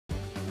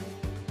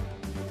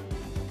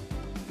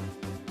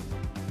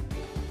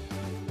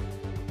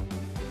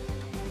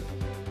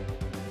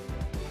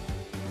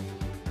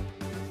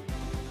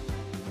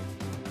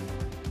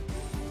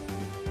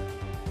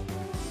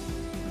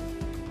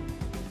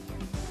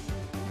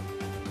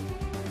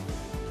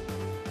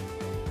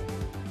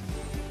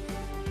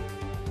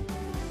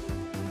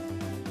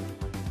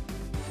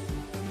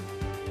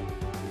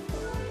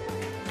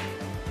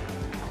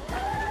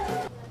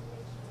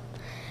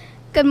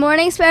Good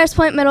morning, Sparrows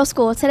Point Middle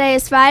School. Today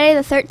is Friday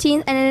the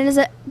 13th, and it is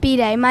a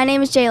B-Day. My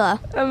name is Jayla.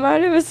 And my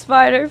name is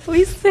Spider.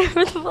 Please stand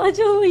for the Pledge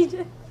of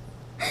Allegiance.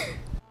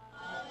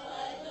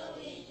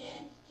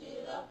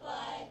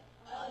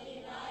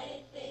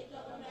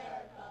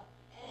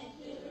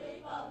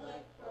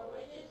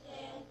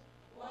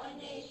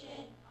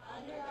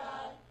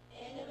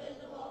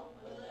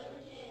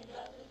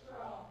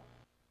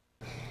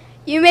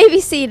 You may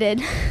be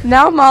seated.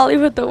 Now Molly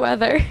with the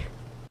weather.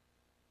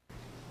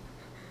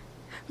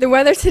 The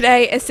weather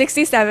today is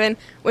 67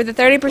 with a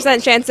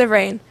 30% chance of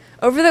rain.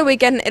 Over the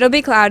weekend, it'll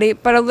be cloudy,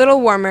 but a little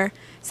warmer.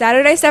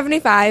 Saturday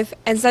 75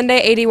 and Sunday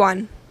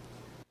 81.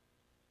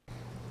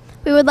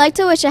 We would like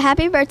to wish a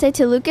happy birthday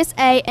to Lucas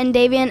A. and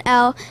Davian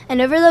L.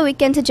 and over the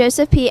weekend to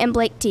Joseph P. and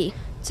Blake T.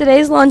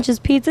 Today's lunch is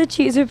pizza,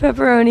 cheese or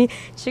pepperoni,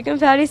 chicken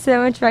patty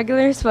sandwich,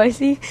 regular or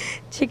spicy,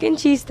 chicken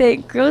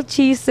cheesesteak, grilled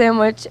cheese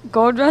sandwich,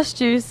 Gold Rush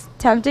juice,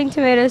 tempting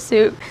tomato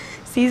soup,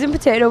 seasoned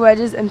potato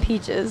wedges, and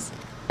peaches.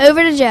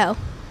 Over to Joe.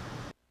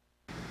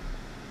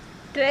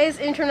 Today is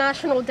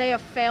International Day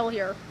of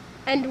Failure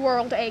and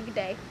World Egg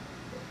Day.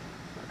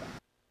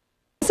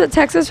 It's at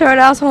Texas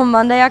Roadhouse on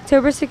Monday,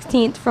 October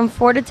 16th from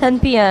 4 to 10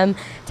 p.m.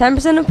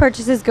 10% of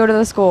purchases go to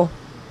the school.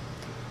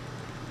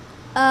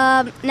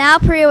 Now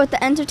Priya with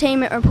the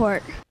entertainment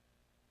report.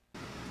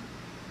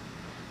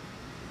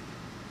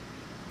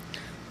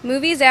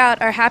 Movies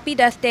out are Happy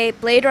Death Day,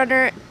 Blade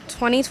Runner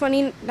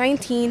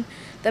 2019,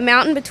 The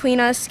Mountain Between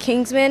Us,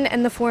 Kingsman,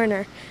 and The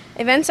Foreigner.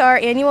 Events are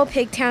Annual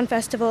Pigtown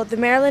Festival, the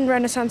Maryland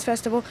Renaissance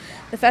Festival,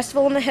 the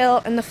Festival on the Hill,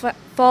 and the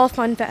Fall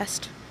Fun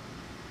Fest.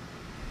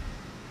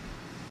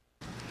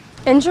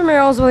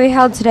 Intramurals will be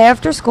held today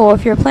after school.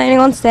 If you're planning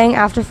on staying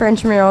after for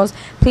intramurals,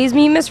 please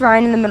meet Miss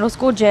Ryan in the middle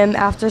school gym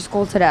after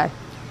school today.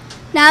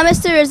 Now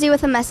Mr. Rizzi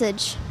with a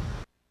message.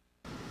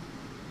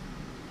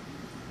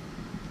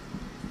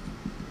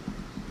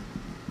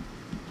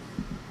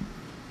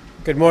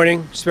 Good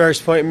morning,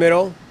 Sparrows Point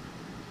Middle.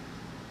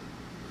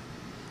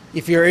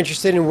 If you're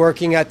interested in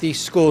working at the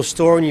school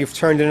store and you've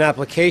turned in an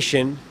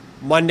application,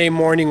 Monday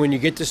morning when you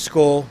get to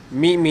school,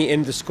 meet me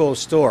in the school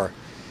store.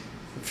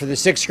 For the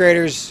sixth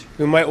graders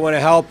who might want to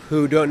help,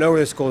 who don't know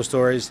where the school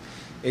store is,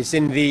 it's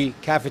in the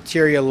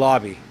cafeteria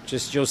lobby.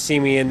 Just you'll see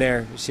me in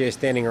there, you'll see us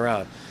standing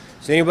around.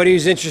 So anybody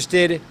who's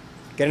interested,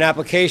 get an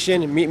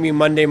application, meet me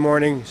Monday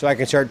morning so I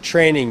can start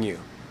training you.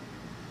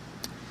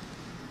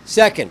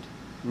 Second,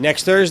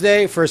 next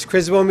Thursday, first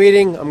Quiz Bowl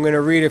meeting, I'm going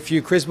to read a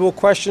few Quiz Bowl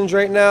questions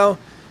right now.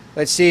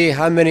 Let's see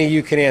how many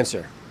you can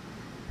answer.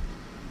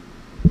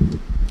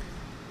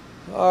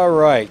 All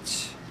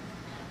right.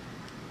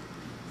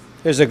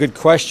 Here's a good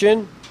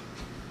question.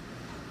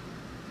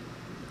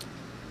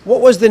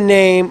 What was the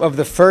name of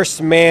the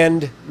first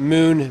manned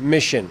moon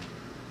mission?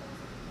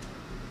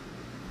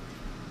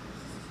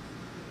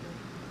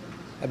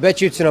 I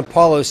bet you it's an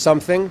Apollo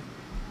something.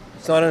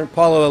 It's not an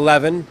Apollo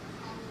 11.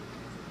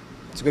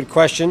 It's a good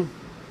question.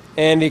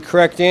 And the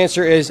correct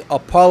answer is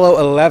Apollo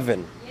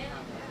 11.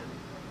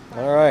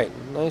 All right,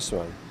 nice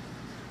one.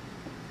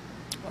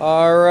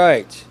 All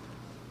right.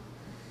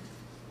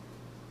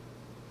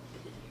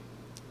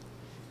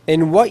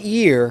 In what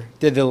year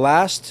did the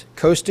last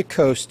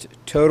coast-to-coast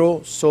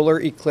total solar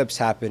eclipse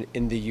happen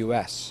in the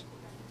U.S.?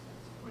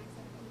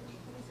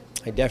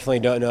 I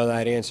definitely don't know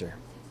that answer.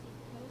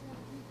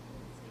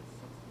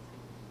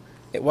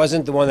 It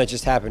wasn't the one that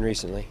just happened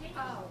recently.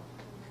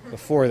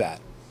 Before that.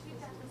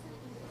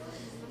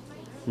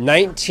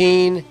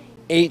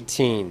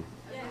 1918.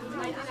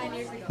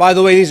 By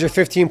the way, these are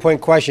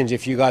 15-point questions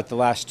if you got the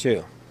last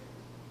two.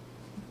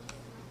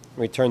 Let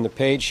me turn the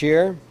page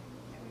here.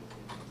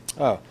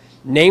 Oh.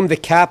 Name the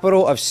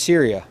capital of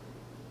Syria.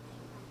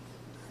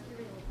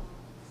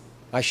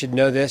 I should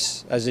know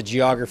this as a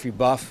geography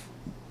buff.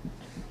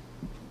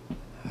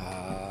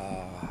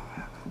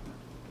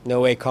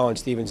 No way Colin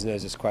Stevens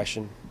knows this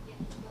question.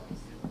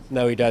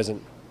 No, he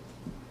doesn't.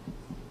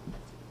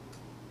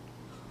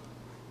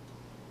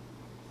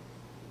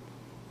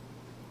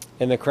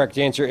 And the correct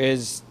answer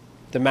is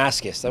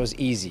Damascus. That was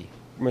easy.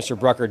 Mr.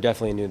 Brucker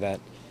definitely knew that.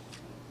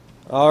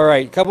 All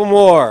right, a couple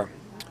more.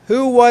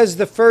 Who was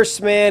the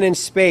first man in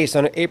space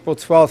on April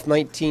 12th,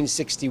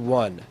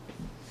 1961?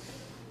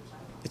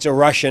 It's a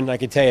Russian, I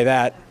can tell you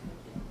that.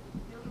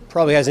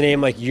 Probably has a name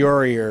like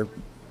Yuri or...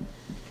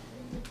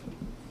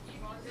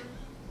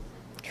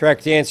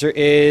 Correct answer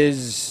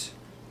is...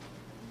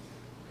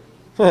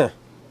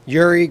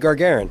 Yuri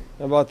Gagarin.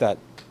 How about that?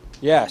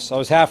 Yes, I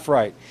was half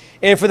right.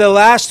 And for the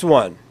last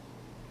one,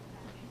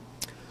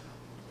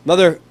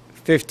 another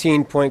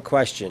 15-point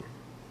question.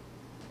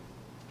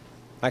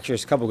 Actually,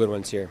 there's a couple good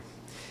ones here.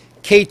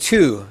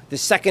 K2, the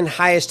second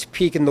highest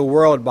peak in the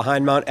world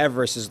behind Mount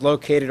Everest, is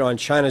located on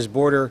China's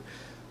border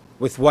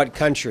with what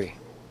country?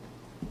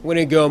 I'm going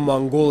to go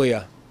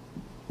Mongolia.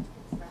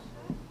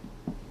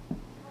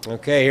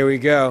 Okay, here we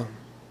go.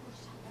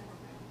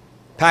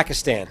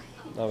 Pakistan.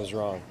 I was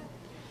wrong.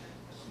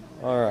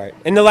 All right.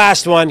 And the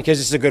last one, because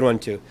this is a good one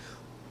too.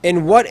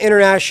 In what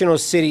international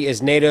city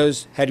is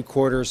NATO's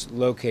headquarters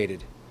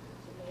located?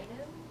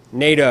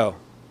 NATO.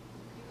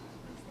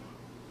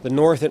 the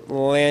North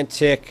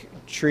Atlantic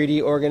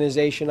Treaty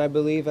Organization, I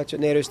believe that's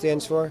what NATO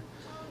stands for.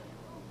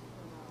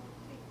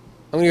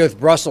 I'm going to go with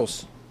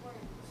Brussels.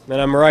 And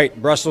I'm right,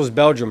 Brussels,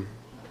 Belgium.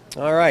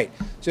 All right,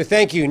 so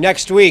thank you.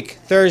 Next week,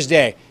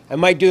 Thursday. I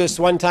might do this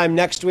one time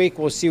next week.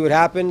 We'll see what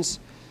happens.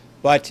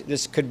 But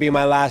this could be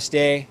my last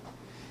day,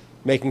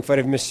 making fun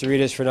of Miss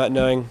Cerritos for not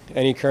knowing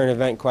any current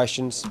event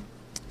questions.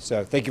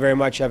 So thank you very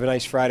much. Have a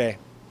nice Friday.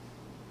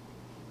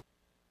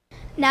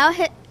 Now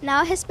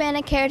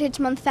Hispanic Heritage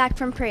Month fact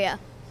from Priya.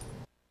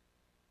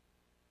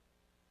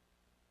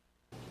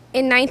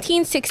 In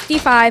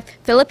 1965,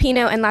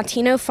 Filipino and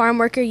Latino farm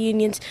worker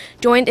unions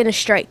joined in a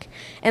strike,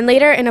 and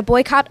later in a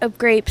boycott of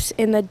grapes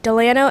in the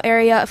Delano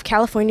area of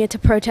California to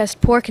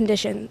protest poor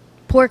conditions.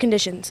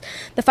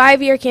 The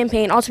 5-year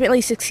campaign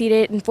ultimately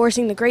succeeded in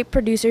forcing the grape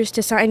producers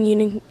to sign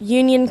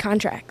union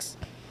contracts.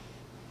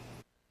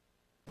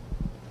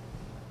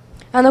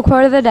 And the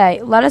quote of the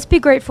day: let us be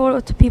grateful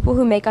to people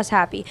who make us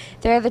happy.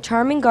 They are the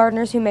charming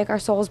gardeners who make our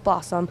souls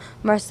blossom.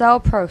 Marcel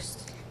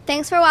Proust.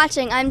 Thanks for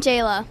watching. I'm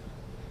Jayla.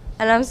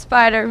 And I'm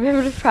Spider.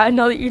 Remember to pride in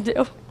all that you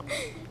do.